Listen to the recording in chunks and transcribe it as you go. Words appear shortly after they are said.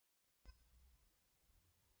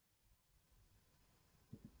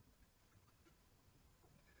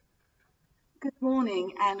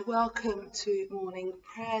Morning and welcome to morning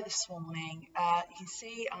prayer this morning. You can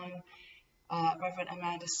see I'm Rev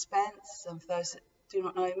Amanda Spence, and for those that do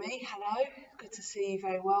not know me, hello, good to see you,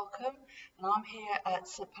 very welcome. And I'm here at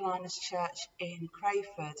St Paulinus Church in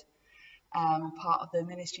Crayford, part of the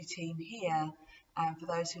ministry team here. And for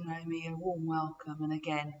those who know me, a warm welcome. And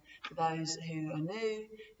again, for those who are new,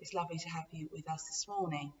 it's lovely to have you with us this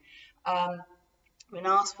morning. Been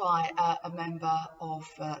asked by a member of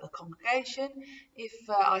the congregation if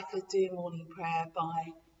I could do morning prayer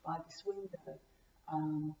by this window,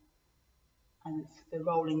 and it's the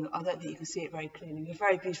rolling. I don't think you can see it very clearly. They're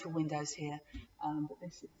very beautiful windows here, but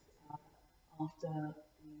this is after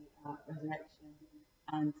the resurrection,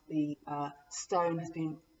 and the stone has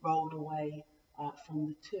been rolled away from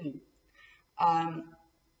the tomb.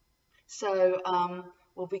 So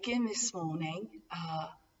we'll begin this morning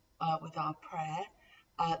with our prayer.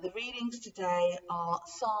 The readings today are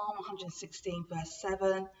Psalm 116 verse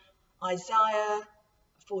 7, Isaiah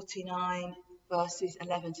 49 verses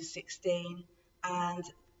 11 to 16, and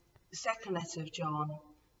the second letter of John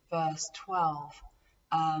verse 12.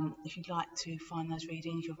 If you'd like to find those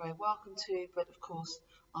readings, you're very welcome to, but of course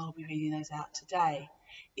I'll be reading those out today.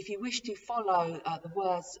 If you wish to follow the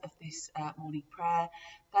words of this morning prayer,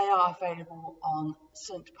 they are available on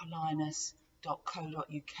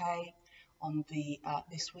stpaulinus.co.uk, on the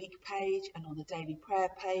This Week page and on the Daily Prayer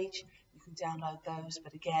page. You can download those,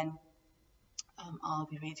 but again, I'll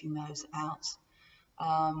be reading those out.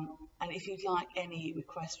 And if you'd like any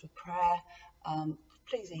requests for prayer,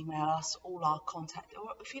 please email us. All our contact,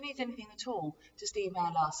 or if you need anything at all, just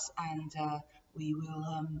email us and we will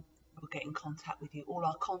we'll get in contact with you. All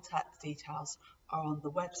our contact details are on the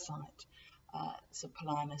website,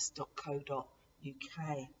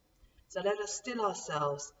 stpaulinus.co.uk. So let us still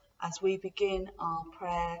ourselves as we begin our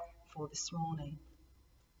prayer for this morning.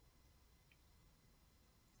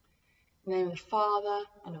 In the name of the Father,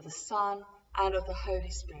 and of the Son, and of the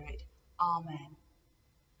Holy Spirit. Amen.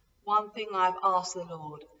 One thing I have asked the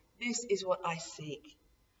Lord, this is what I seek,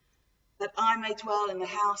 that I may dwell in the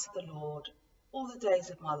house of the Lord all the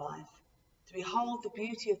days of my life, to behold the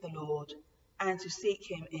beauty of the Lord, and to seek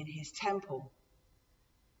him in his temple.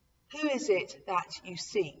 Who is it that you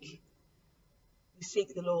seek? You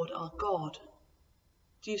seek the Lord our God.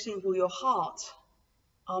 Do you seek with all your heart?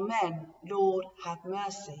 Amen. Lord, have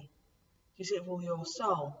mercy. Do you seek with all your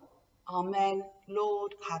soul? Amen.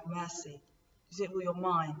 Lord, have mercy. Do you seek with all your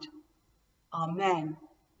mind? Amen.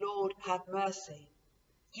 Lord, have mercy.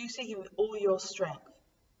 Do you seek him with all your strength?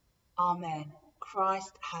 Amen.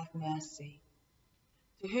 Christ, have mercy.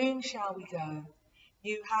 To whom shall we go?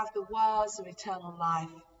 You have the words of eternal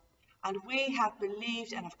life, and we have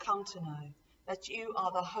believed and have come to know that you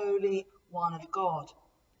are the Holy One of God.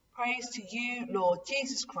 Praise to you, Lord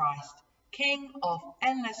Jesus Christ, King of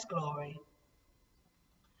endless glory.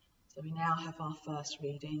 So we now have our first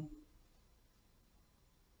reading.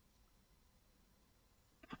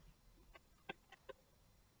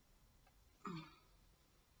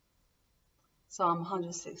 Psalm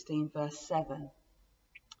 116 verse 7.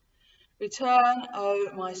 Return,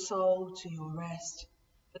 O my soul, to your rest,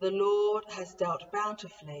 for the Lord has dealt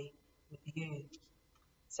bountifully with you.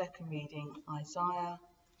 Second reading, Isaiah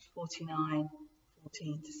 49,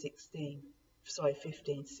 15 to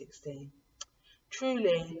 16.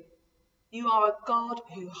 Truly, you are a God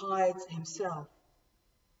who hides himself,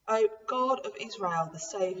 O God of Israel, the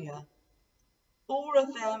Saviour. All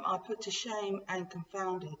of them are put to shame and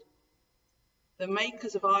confounded. The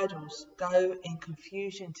makers of idols go in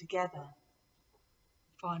confusion together.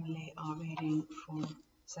 Finally, our reading from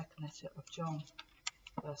second letter of John,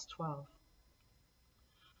 verse 12.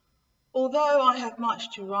 Although I have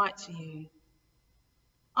much to write to you,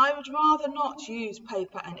 I would rather not use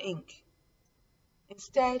paper and ink.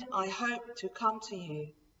 Instead, I hope to come to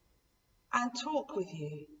you and talk with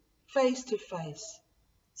you face to face,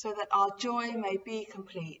 so that our joy may be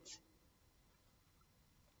complete.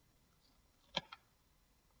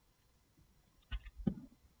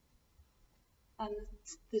 And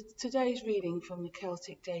today's reading from the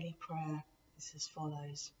Celtic Daily Prayer is as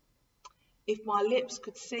follows. If my lips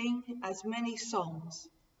could sing as many songs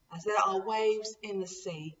as there are waves in the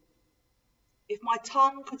sea, if my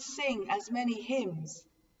tongue could sing as many hymns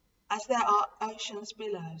as there are ocean's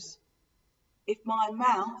billows, if my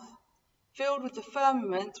mouth filled with the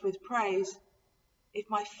firmament with praise, if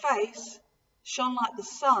my face shone like the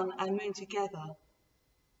sun and moon together,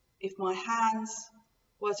 if my hands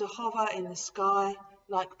were to hover in the sky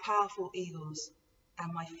like powerful eagles,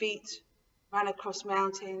 and my feet ran across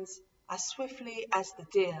mountains as swiftly as the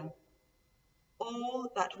deer,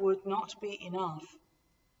 all that would not be enough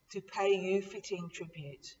to pay you fitting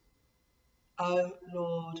tribute. O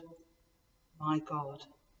Lord, my God.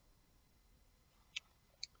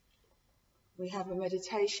 We have a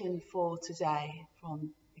meditation for today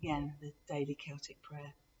from, again, the daily Celtic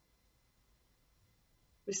Prayer.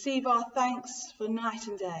 Receive our thanks for night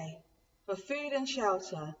and day, for food and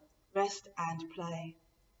shelter, rest and play.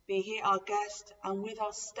 Be here our guest and with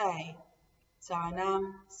us stay.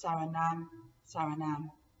 Saranam, Saranam,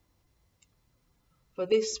 Saranam. For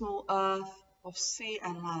this small earth of sea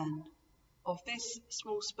and land, of this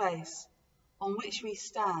small space on which we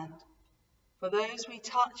stand, for those we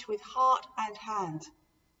touch with heart and hand,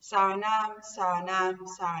 Saranam, Saranam,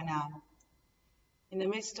 Saranam. In the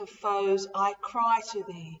midst of foes I cry to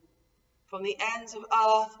thee, from the ends of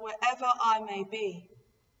earth wherever I may be,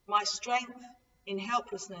 my strength in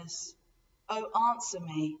helplessness, oh answer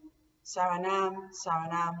me, Saranam,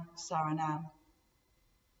 Saranam, Saranam.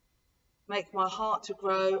 Make my heart to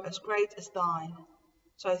grow as great as thine,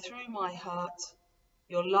 so through my hurt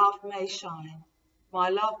your love may shine. My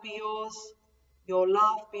love be yours, your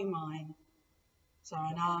love be mine.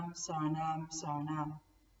 Saranam, Saranam, Saranam.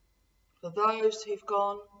 For those who've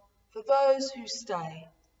gone, for those who stay,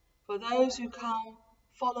 for those who come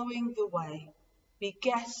following the way, be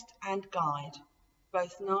guest and guide,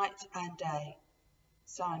 both night and day.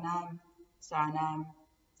 Saranam, Saranam,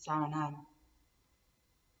 Saranam.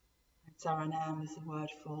 And Saranam is the word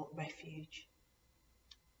for refuge.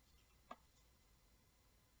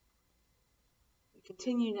 We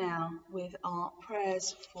continue now with our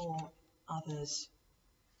prayers for others.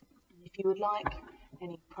 And if you would like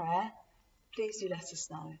any prayer, please do let us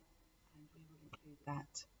know, and we will include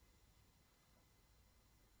that.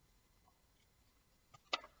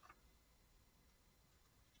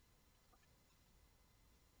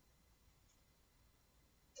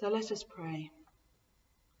 So let us pray.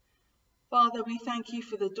 Father, we thank you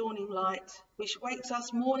for the dawning light, which wakes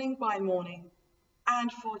us morning by morning,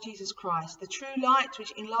 and for Jesus Christ, the true light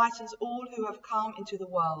which enlightens all who have come into the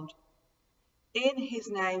world. In his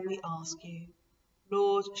name we ask you,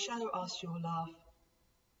 Lord, show us your love.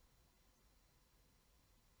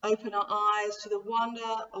 Open our eyes to the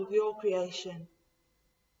wonder of your creation.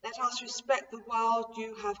 Let us respect the world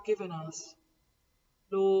you have given us.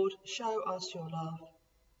 Lord, show us your love.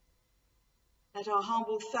 Let our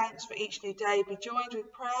humble thanks for each new day be joined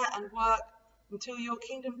with prayer and work until your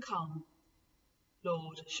kingdom come.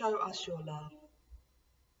 Lord, show us your love.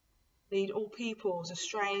 Lead all peoples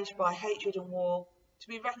estranged by hatred and war to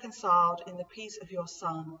be reconciled in the peace of your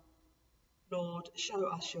Son. Lord, show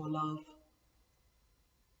us your love.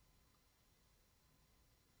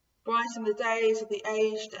 Brighten the days of the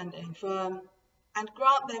aged and infirm, and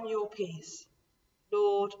grant them your peace.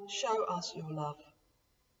 Lord, show us your love.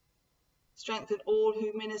 Strengthen all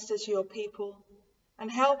who minister to your people,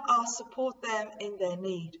 and help us support them in their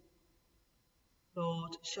need.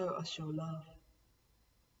 Lord, show us your love.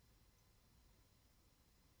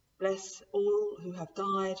 Bless all who have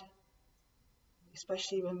died.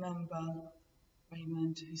 Especially remember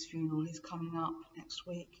Raymond, whose funeral is coming up next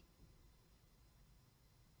week.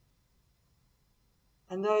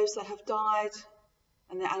 And those that have died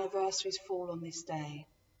and their anniversaries fall on this day.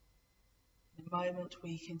 In a moment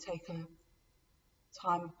we can take a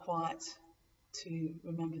time of quiet to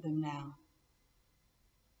remember them now.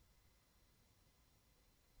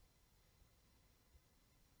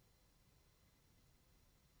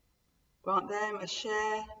 Grant them a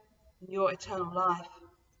share in your eternal life,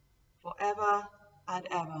 forever and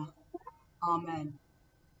ever. Amen.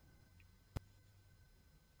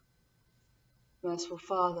 Merciful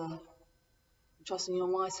Father, trusting your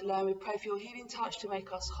might alone, we pray for your healing touch to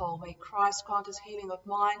make us whole. May Christ grant us healing of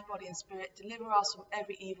mind, body and spirit, deliver us from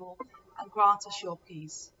every evil, and grant us your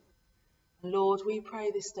peace. And Lord, we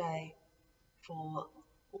pray this day for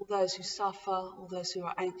all those who suffer, all those who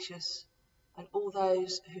are anxious, and all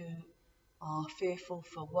those who are fearful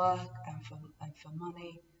for work and for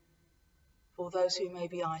money, for those who may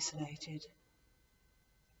be isolated.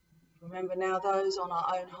 Remember now those on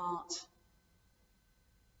our own heart.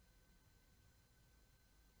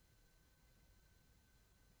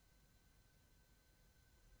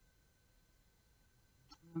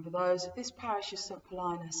 Remember those of this parish of St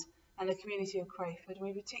Paulinus and the community of Crayford, and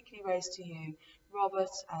we particularly raise to you Robert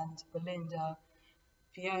and Belinda,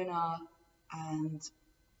 Fiona and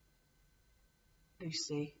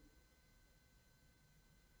Lucy,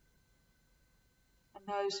 and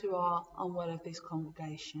those who are unwell of this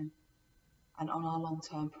congregation and on our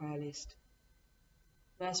long-term prayer list.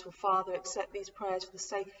 Merciful Father, accept these prayers for the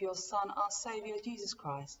sake of your Son, our Saviour, Jesus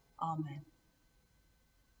Christ. Amen.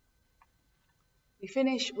 We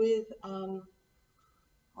finish with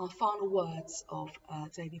our our final words of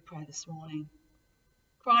daily prayer this morning.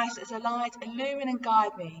 Christ as a light, illumine and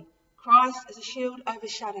guide me. Christ as a shield,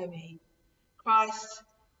 overshadow me. Christ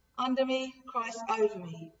under me, Christ over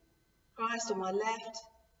me. Christ on my left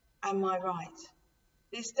and my right.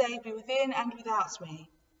 This day be within and without me.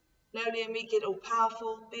 Lowly and meek yet all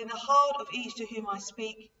powerful, be in the heart of each to whom I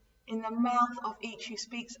speak, in the mouth of each who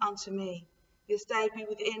speaks unto me. This day be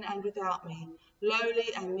within and without me.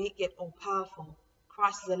 Lowly and meek yet all powerful.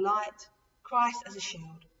 Christ as a light, Christ as a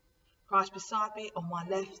shield. Christ beside me on my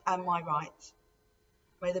left and my right.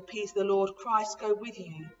 May the peace of the Lord Christ go with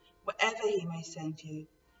you, wherever he may send you.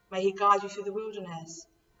 May he guide you through the wilderness,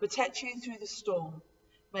 protect you through the storm.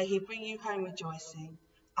 May he bring you home rejoicing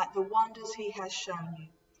at the wonders he has shown you.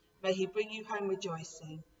 May he bring you home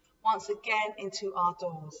rejoicing once again into our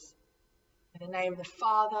doors. In the name of the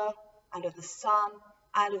Father, and of the Son,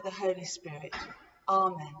 and of the Holy Spirit.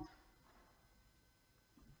 Amen.